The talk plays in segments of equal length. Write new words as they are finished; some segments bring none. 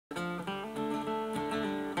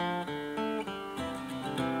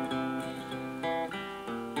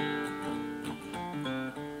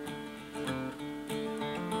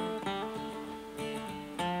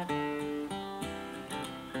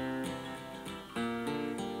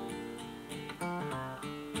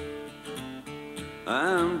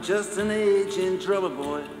I'm just an aging drummer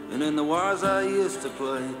boy, and in the wars I used to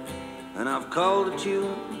play, and I've called a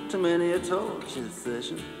tune to many a torture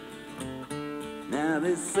session. Now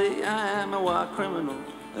they say I'm a war criminal,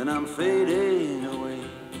 and I'm fading away.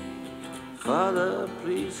 Father,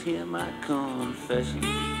 please hear my confession.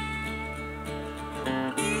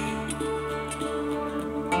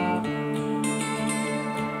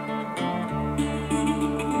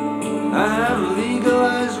 I have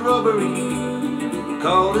legalized robbery,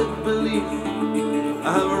 called it belief.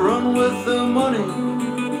 I have run with the money,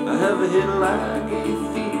 I have hit like a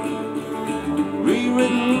thief.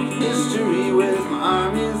 Rewritten history with my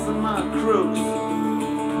armies and my crooks,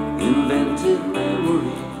 invented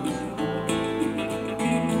memories.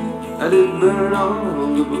 I did burn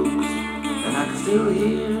all the books, and I can still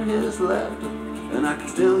hear his laughter, and I can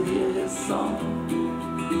still hear his song.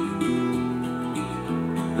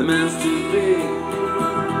 The man's too big,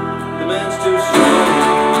 the man's too strong.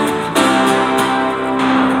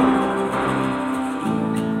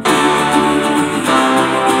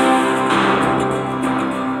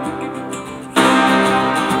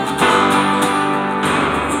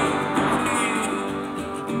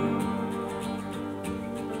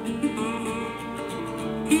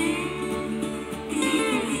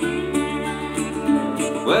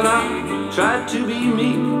 Well, I tried to be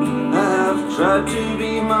me, I have tried to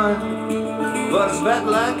be mine, but I spat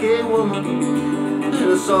like a woman and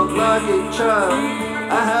I soft like a child.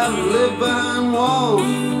 I have lived behind walls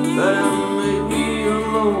that have made me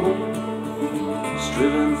alone,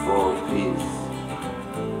 striven for peace,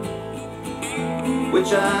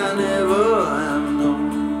 which I never have known.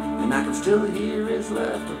 And I can still hear his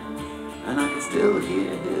laughter, and I can still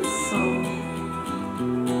hear his song.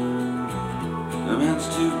 The man's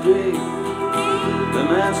too big, the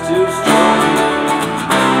man's too strong.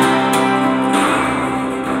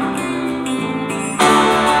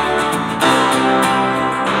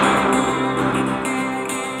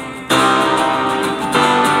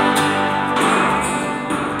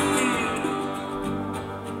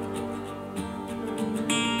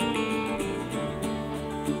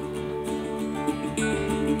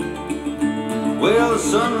 Well, the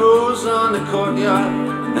sun rose on the courtyard,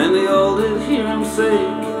 and they all did hear him say,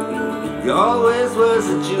 "You always was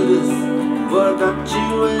a Judas, but I got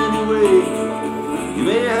you anyway. You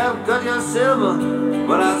may have got your silver,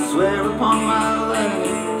 but I swear upon my life,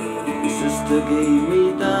 your sister gave me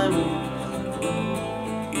diamonds,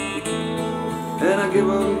 and I give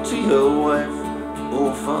them to your wife.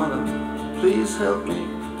 Oh, Father, please help me,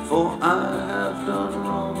 for I have done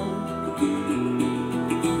wrong."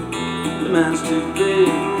 The man's too big,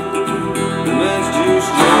 the man's too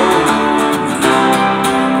strong.